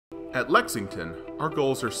At Lexington, our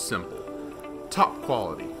goals are simple: top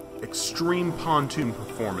quality, extreme pontoon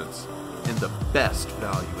performance, and the best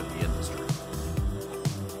value in the industry.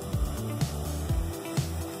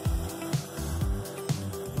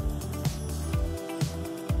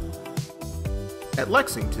 At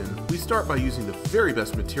Lexington, we start by using the very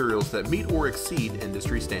best materials that meet or exceed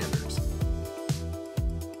industry standards.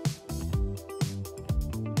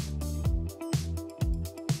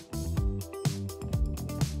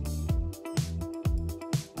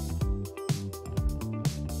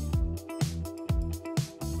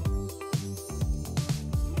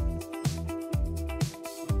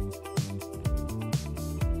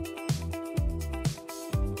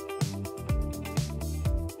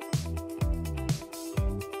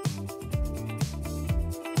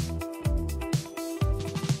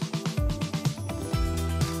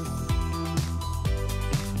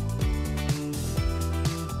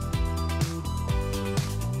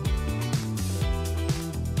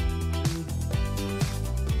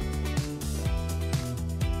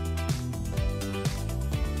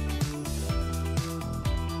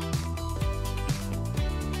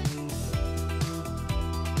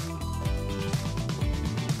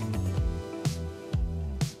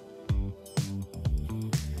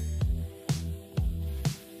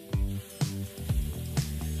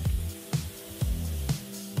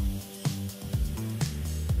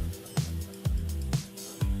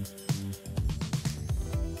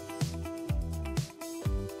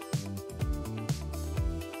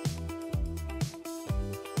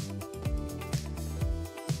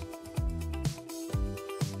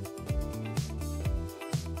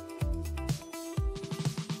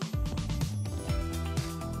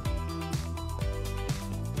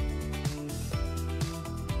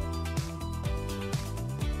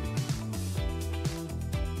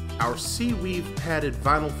 Our sea-weave padded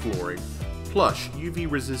vinyl flooring, plush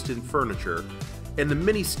UV-resistant furniture, and the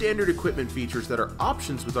many standard equipment features that are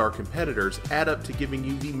options with our competitors add up to giving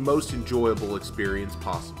you the most enjoyable experience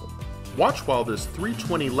possible. Watch while this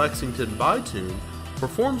 320 Lexington Pontoon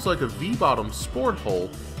performs like a V-bottom sport hull,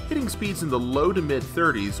 hitting speeds in the low to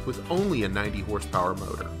mid-30s with only a 90 horsepower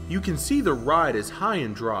motor. You can see the ride is high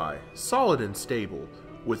and dry, solid and stable,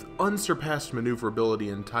 with unsurpassed maneuverability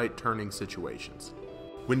in tight turning situations.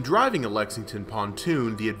 When driving a Lexington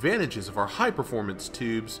pontoon, the advantages of our high-performance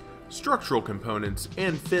tubes, structural components,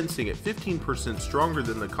 and fencing at 15% stronger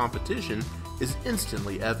than the competition is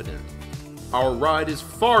instantly evident. Our ride is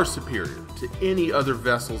far superior to any other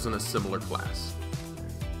vessels in a similar class.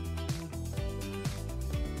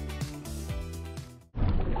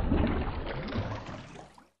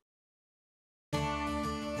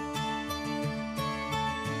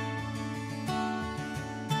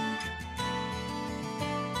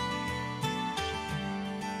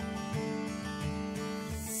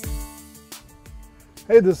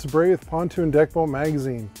 Hey, this is Bray with Pontoon Deckboat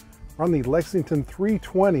Magazine. We're on the Lexington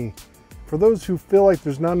 320. For those who feel like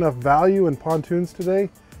there's not enough value in pontoons today,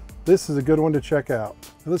 this is a good one to check out.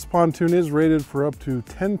 Now, this pontoon is rated for up to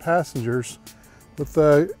 10 passengers with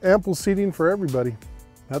ample seating for everybody.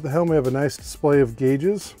 At the helm we have a nice display of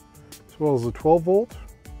gauges, as well as a 12-volt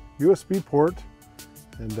USB port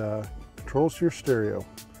and controls to your stereo.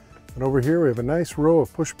 And over here we have a nice row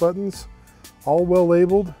of push buttons, all well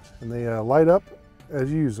labeled, and they light up as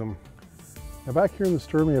you use them. Now back here in the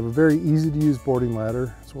stern we have a very easy to use boarding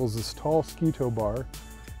ladder, as well as this tall ski tow bar.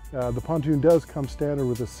 The pontoon does come standard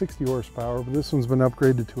with a 60 horsepower, but this one's been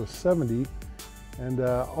upgraded to a 70. And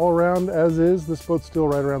all around as is, this boat's still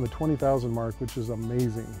right around the 20,000 mark, which is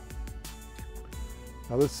amazing.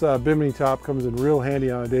 Now this bimini top comes in real handy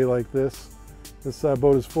on a day like this. This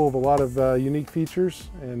boat is full of a lot of unique features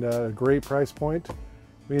and a great price point.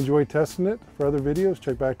 We enjoy testing it. For other videos,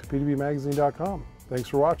 check back to pdbmagazine.com. Thanks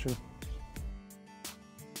for watching.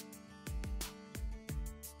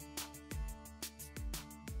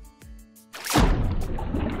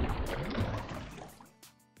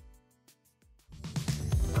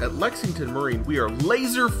 At Lexington Marine, we are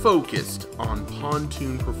laser focused on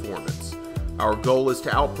pontoon performance. Our goal is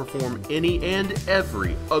to outperform any and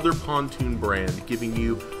every other pontoon brand, giving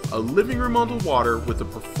you a living room on the water with the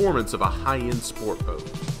performance of a high-end sport boat.